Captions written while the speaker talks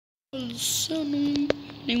Tenemos un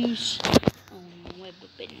nuevo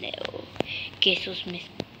video que Jesús me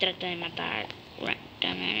trata de matar.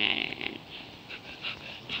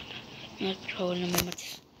 No, por favor, no me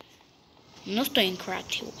mates. No estoy en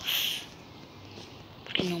creativos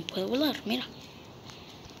porque no puedo volar, mira.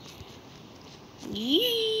 Me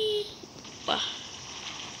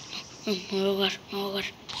voy a ahogar, me voy a ahogar.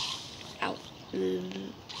 Au.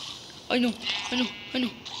 Ay no.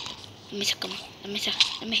 Dame esa cama,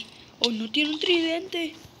 dame. Oh, no tiene un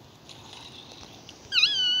tridente.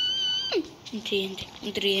 Un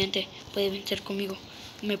tridente. Puede vencer conmigo.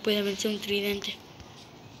 Me puede vencer un tridente.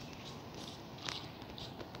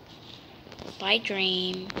 Bye,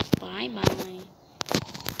 Dream. Bye.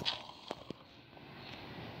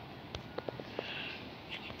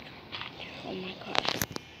 Oh my god.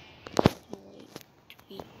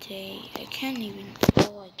 I can't even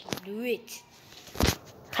tell I can do it.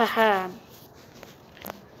 Haha.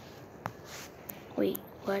 Wait,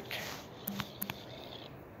 what?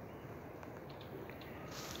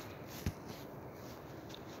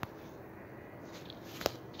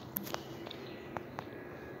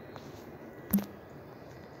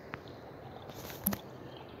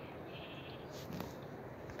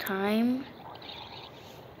 Time.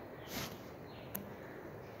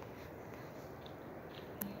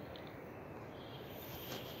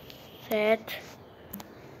 Set.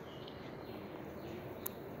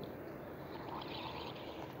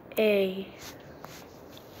 A.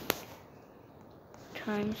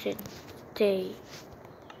 Time set day.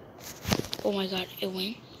 Oh my god, it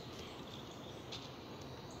went.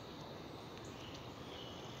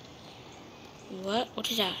 What?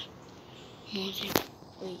 What is that? No, it's like,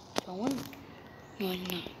 wait, that one? No,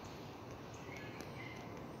 it's not.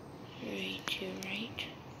 Right here, right?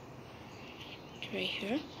 It's right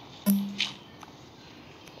here.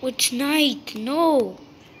 Oh, it's night. No.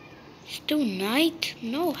 Still night?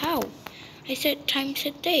 No, how? I said time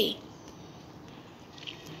set day.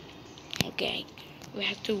 Okay, we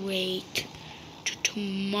have to wait to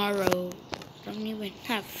tomorrow. I don't even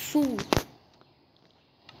have food.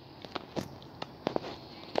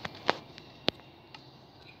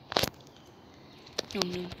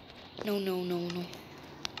 No.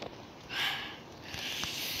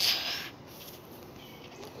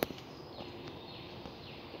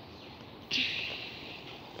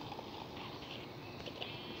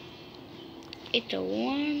 It's a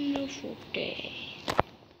wonderful day.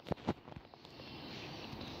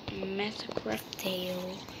 Massacre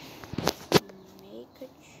tail. Make a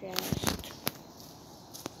chest.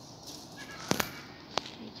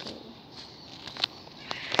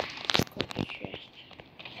 Go chest.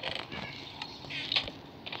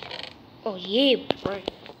 Oh yeah, bro.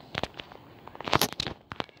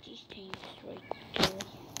 These things right there.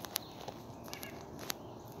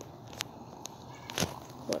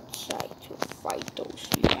 What side to fight those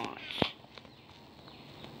mobs?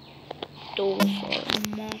 Those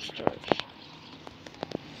are monsters.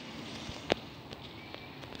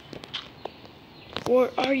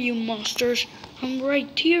 Where are you, monsters? I'm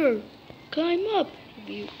right here. Climb up if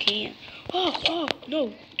you can. Oh,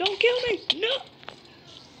 no. Don't kill me. No.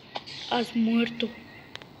 Has muerto.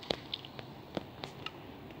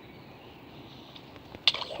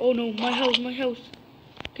 Oh no, my house.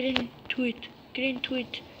 Get into it.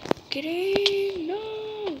 Get in. No.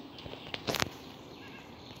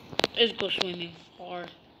 Let's go swimming far.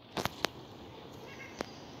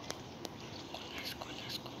 Let's go.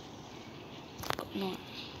 No.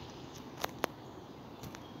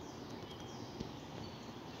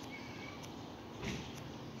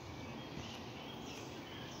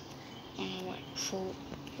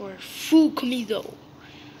 For full comido.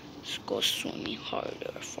 Let's go swimming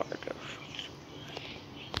harder, farther.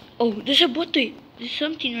 Oh, there's a bote. There's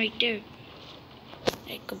something right there.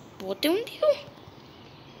 Like a bote hundido?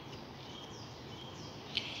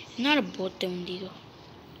 Not a bote hundido.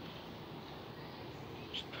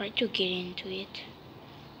 Let's try to get into it.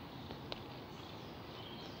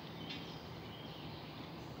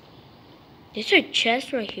 There's a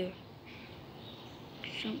chest right here.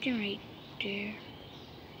 Something right there.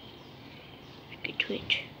 Let's get to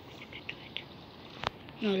it.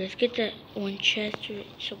 No, let's get that one chest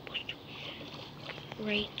it's supposed to be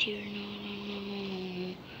right here.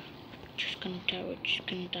 No. Just gonna die. We're just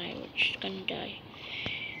gonna die.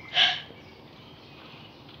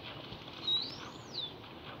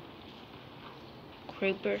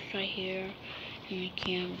 Creepers right here. And I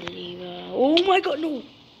can't believe oh my god, no!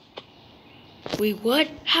 Wait, what?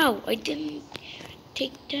 How? I didn't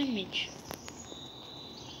take damage.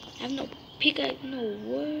 I have no pickaxe, no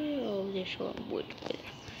wood. Oh, there's one wood.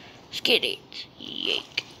 Let's get it.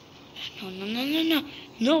 Yake. No, no, no, no, no.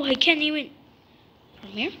 No, I can't even. From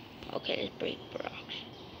here? Okay, let's break rocks.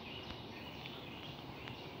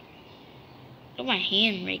 Look at my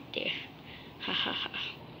hand right there. Ha ha ha.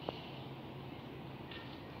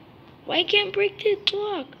 Why can't I break this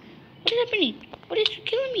block? What is happening? What is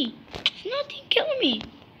killing me? It's nothing killing me.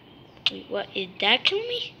 Wait, what? Is that killing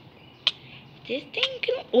me? Is this thing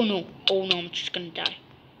killing me? Oh no. Oh no, I'm just gonna die.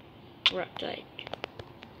 Rock died.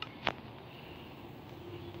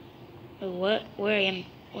 Wait, what? Where am I?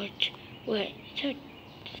 What? Where? Is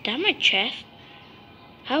that my chest?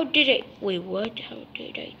 How did I? Wait, what? How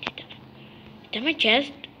did I do that? Is that my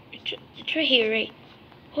chest? It's right here, right?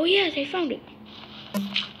 Oh yes, I found it. I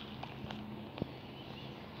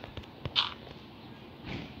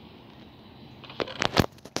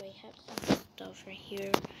have some stuff right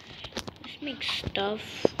here. Let's make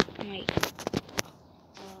stuff like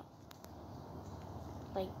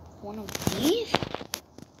one of these.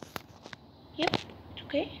 Yep, it's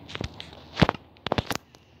okay.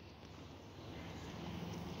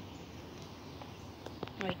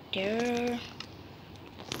 Right there.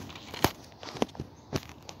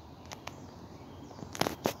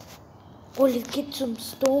 Oh, let's get some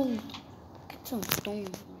stone. Get some stone.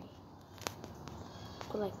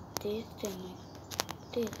 Go like this and like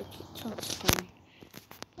this. Let's get some stone.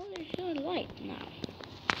 Oh, there's a light now.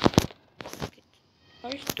 Get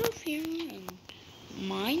our stuff here and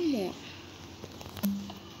mine more.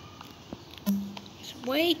 It's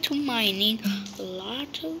way too mining. A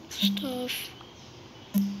lot of stuff.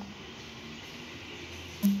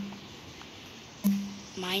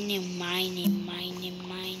 Mining.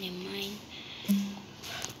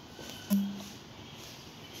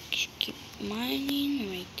 Just keep mining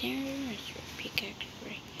right there. That's your pickaxe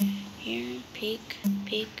right here. Pick.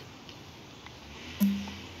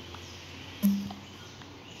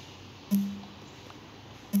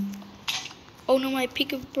 Oh no, my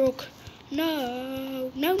pickaxe broke.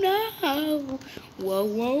 No.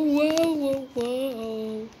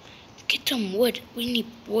 Whoa. Get some wood. We need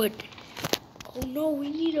wood. Oh no, we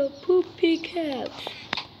need a poop pickaxe.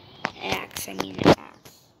 Axe. A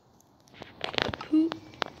poop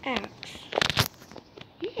axe.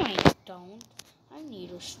 No, I don't. I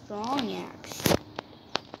need a strong axe.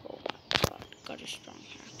 Oh my god, got a strong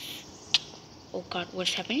axe. Oh god,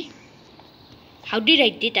 what's happening? How did I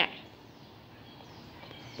do that?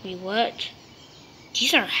 Wait, what?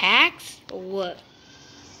 These are hacks? Or what?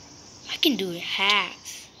 I can do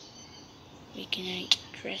hacks. Wait, can I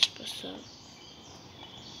trespass up?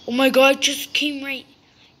 Oh my god, it just came right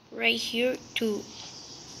here to...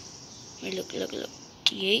 Wait, look.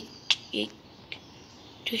 Yeet.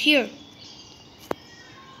 To here.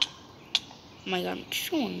 Oh my god, I'm just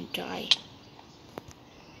gonna die.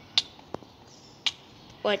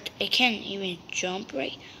 What? I can't even jump,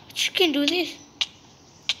 right? I just can't do this.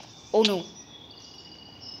 Oh no.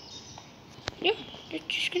 Yeah, let's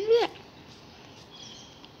just gonna do that.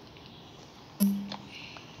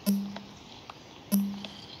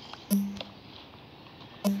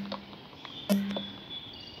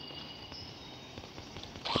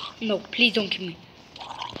 No, please don't kill me.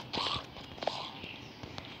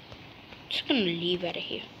 Just gonna leave out of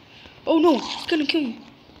here. Oh no, it's gonna kill me.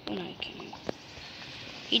 Oh no, I killed him.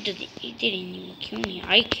 He didn't even kill me.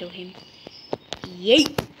 I killed him. Yay!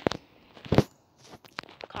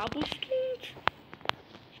 Cobblestones.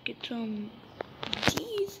 Let's get some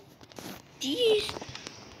these.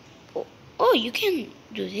 Oh, you can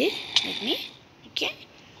do this like me? You can?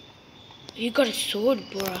 You got a sword,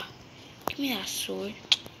 bruh. Give me that sword.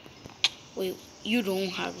 Wait, you don't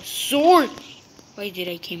have a sword. Why did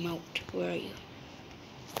I came out? Where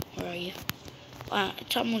are you?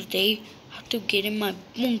 It's almost day. I have to get in my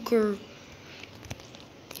bunker.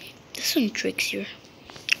 There's some tricks here.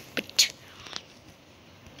 But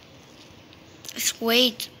let's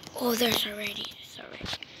wait. Oh, there's already. Sorry.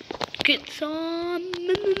 Get some.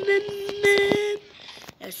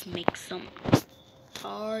 Let's make some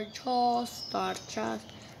tartas.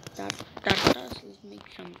 Let's make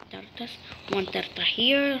some tartas. One tarta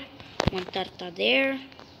here, one tarta there,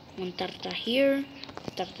 one tarta here,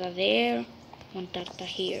 tarta there, one tarta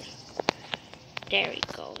here. There we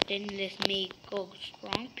go. Then let's make a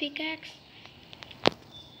strong pickaxe.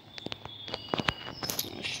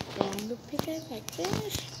 A stronger pickaxe like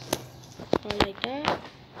this. Or like that.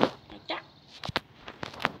 Like that.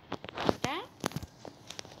 Like that.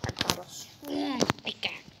 I got a strong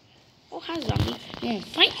pickaxe. Oh, hi zombie. You wanna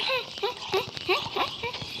fight?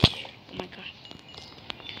 Oh my god.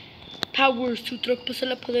 Powers to traspasar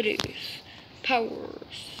las paredes.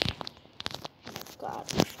 Powers. Oh my god,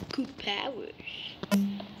 cool powers.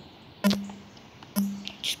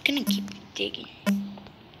 just gonna keep digging.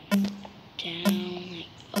 Down, like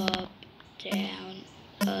up, down,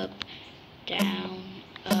 up, down,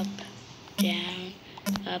 up, down,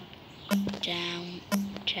 up, down,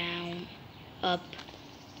 down, up,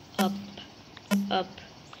 up, up,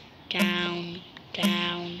 down,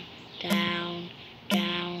 down, down,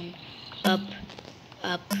 down, up,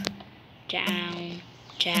 up, down,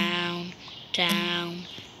 down, down,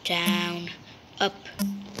 down, up,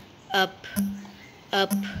 up,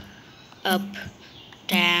 up, up,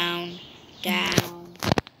 down, down,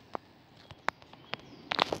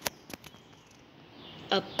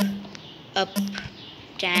 up, up,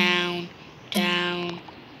 down, down,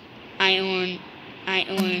 iron,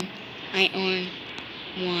 iron, iron,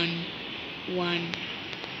 one, one.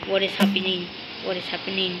 What is happening? What is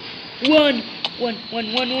happening? One, one,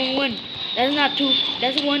 one, one, one, one. That's not two.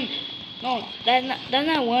 That's one. No, that's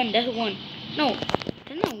not one. That's one. No,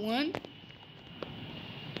 that's not one.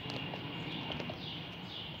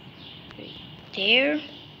 Right there.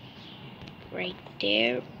 Right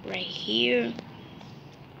there. Right here.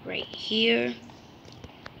 Right here.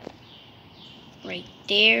 Right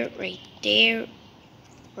there. Right there.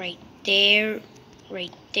 Right there.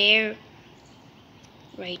 Right there.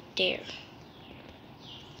 Right there.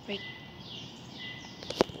 Right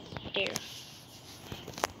there.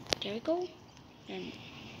 There we go. And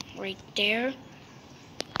right there.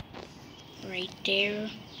 Right there.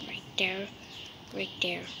 Right there. Right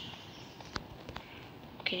there.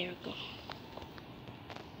 Okay, there we go.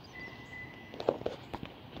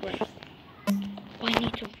 Right. Oh, I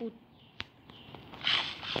need some food.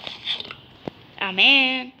 Ah,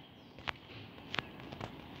 man.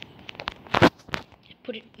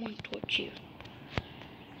 Put it one torch here.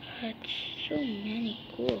 That's so many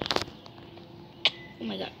cool. Oh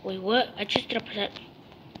my god, wait, what? I just dropped that.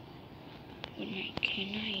 Can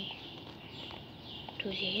I do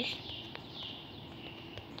this?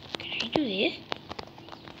 Can I do this?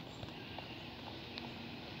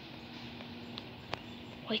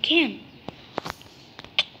 Oh, I can.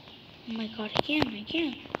 Oh my god, I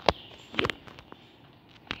can. Yep.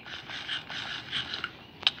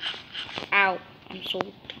 Ow, I'm so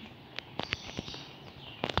dumb.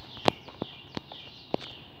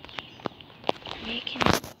 I can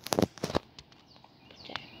put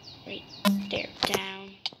that right there, down.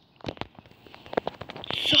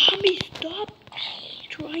 Zombie, stop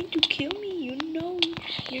trying to kill me. You know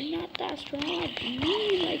you're not that strong as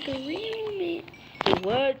me, like a real man. Wait,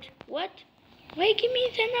 what? What? Why give me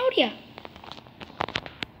zanahoria?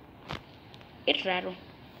 Es raro.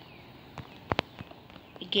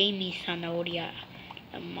 Y gave me zanahoria,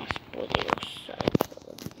 la más poderosa de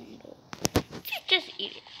todo el mundo. Just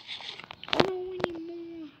eat it. Oh no,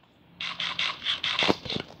 anymore.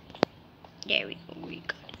 There we go, we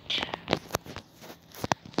got it.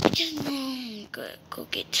 Just now, go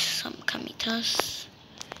get some camitas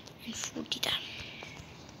and frutita.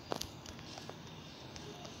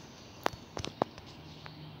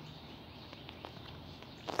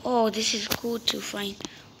 Oh, this is cool to find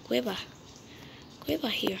cueva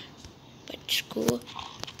here. But it's cool.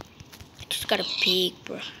 I just got a pig,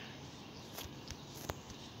 bro.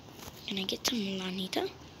 Can I get some lanita?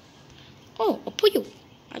 Oh, a pollo.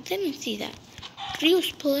 I didn't see that.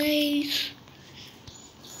 Rio's place.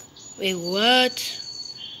 Wait, what?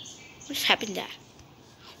 What's happened there?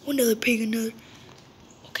 Another pig, another.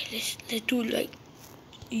 Okay, let's do like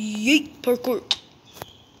yeet parkour.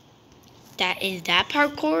 That is that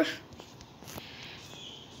parkour?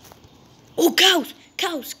 Oh, cows,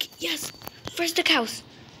 yes. First the cows.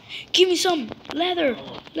 Give me some leather. I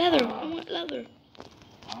want leather.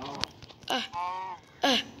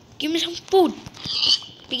 Give me some food.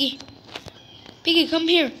 Piggy, come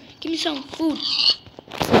here. Give me some food.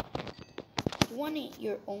 You want to eat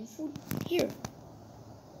your own food? Here,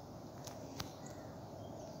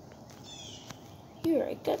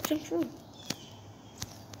 I got some food.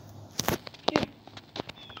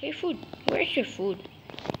 Hey, food. Where's your food?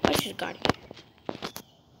 I just got it.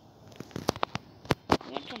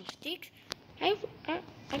 You want some sticks? I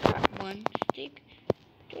got one stick.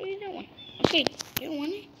 Throw you that one. Okay, you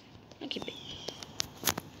want it? I'll keep it.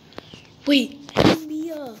 Wait, give me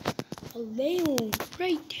a leo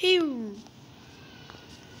right here.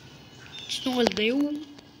 It's not a leo.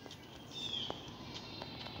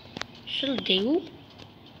 It's a leo.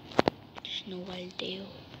 It's no aldeo.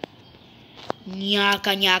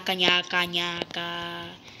 Nyaka.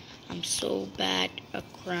 I'm so bad at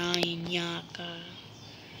crying, Nyaka.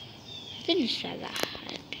 I didn't say that.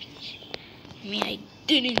 I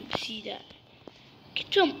didn't see that.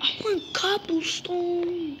 Get some. I want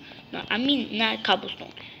cobblestone. No, I mean not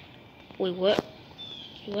cobblestone. Wait, what?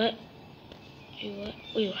 What? What?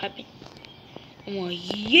 Wait, what happened? I'm gonna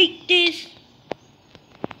yeet this.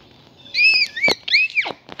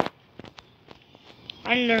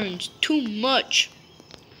 I learned too much.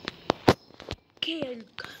 Okay, I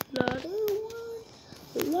got ladder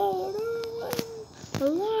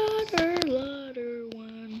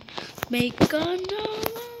one. Make another one.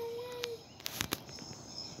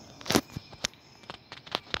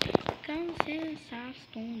 Can't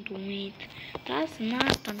don't do it. That's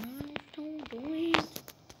not enough. Don't do it.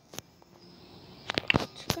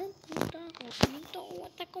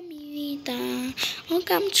 Outra comida.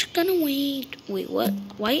 Okay, I'm just gonna wait. Wait, what?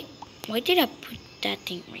 Why did I put that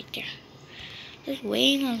thing right there? Let's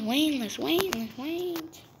wait.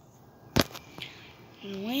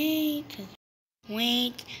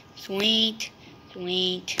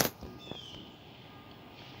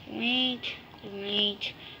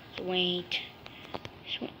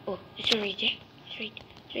 Oh, it's right there. It's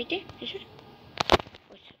right there. Is it?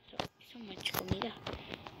 Oh, so much comida.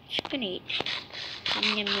 Just gonna eat.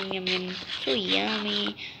 Yum. So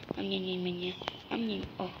yummy. Yum.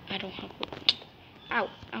 Oh, I don't have food. Ow.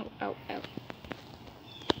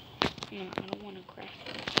 No, I don't want to craft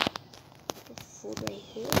it. Put food right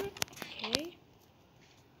here. Okay.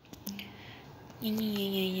 Gonna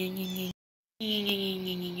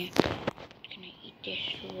eat this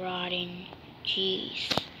rotten cheese.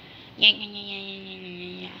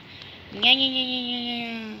 Wait.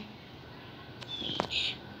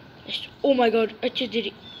 Oh my god, I just did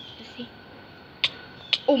it. Let's see.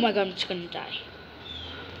 Oh my god, I'm just gonna die.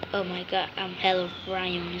 Oh my god, I'm Hello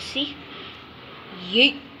Brian, you see?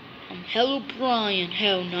 Yeet. I'm Hello Brian.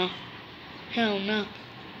 Hell no, bruh.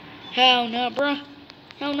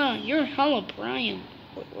 Hell no, you're Hello Brian.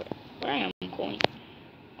 Where am I going?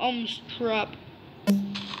 I'm trapped.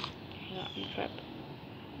 Yeah, I'm trapped.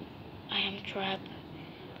 I am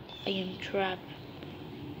trapped.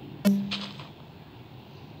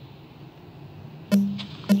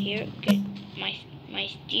 Here, okay. My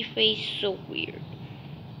Steve face is so weird.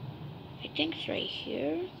 I think it's right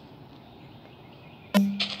here.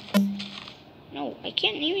 No, I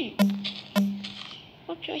can't even.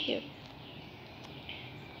 What's right here?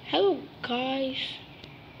 Hello guys,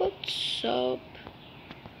 what's up?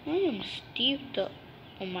 I am Steve the.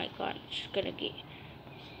 Oh my god, it's gonna get.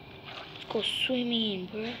 Let's go swimming,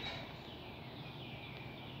 bro.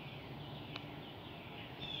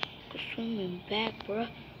 Go swimming back, bro. I'm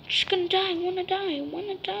just gonna die. I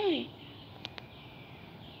wanna die.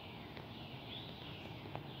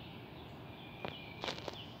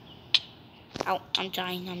 Ow, I'm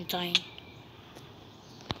dying.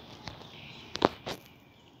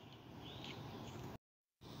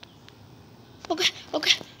 Okay.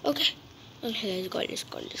 Okay, let's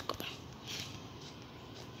go.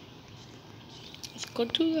 Let's go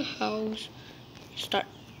to the house. Start.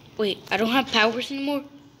 Wait, I don't have powers anymore?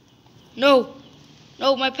 No,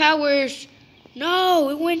 my powers. No,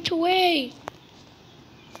 it went away.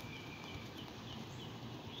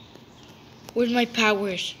 Where's my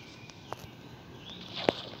powers?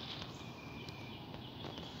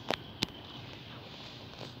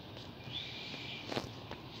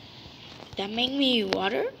 That make me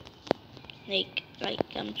water? Like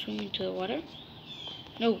I'm swimming to the water?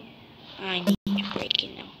 No, I need to break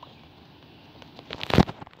it now.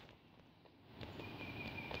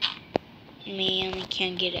 Man, I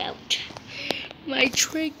can't get out. My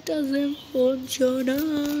trick doesn't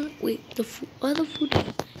function. Wait, the other food.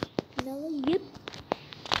 Now, yep.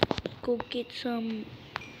 Go get some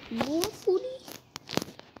more foodie.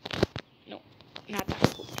 No, not that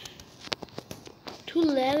food. 2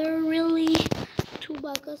 leather, really? 2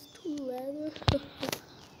 buckets, 2 leather.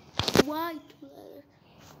 Why 2 leather?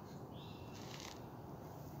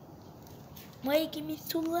 Why give me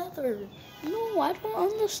 2 leather? No, I don't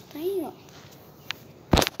understand.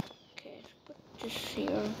 Okay, let's put this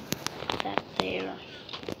here, that there.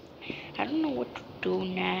 I don't know what to do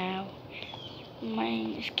now.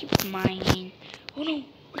 Let's keep mining. Oh no,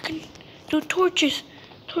 we can do torches.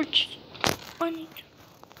 I need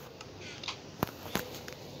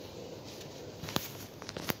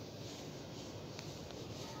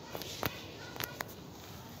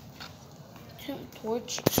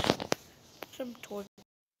some torches.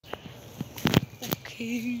 Ok,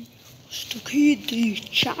 sto qui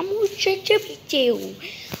diciamo c'è video.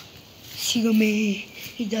 Sígame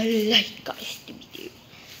e dale like a este video.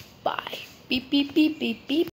 Bye. Beep.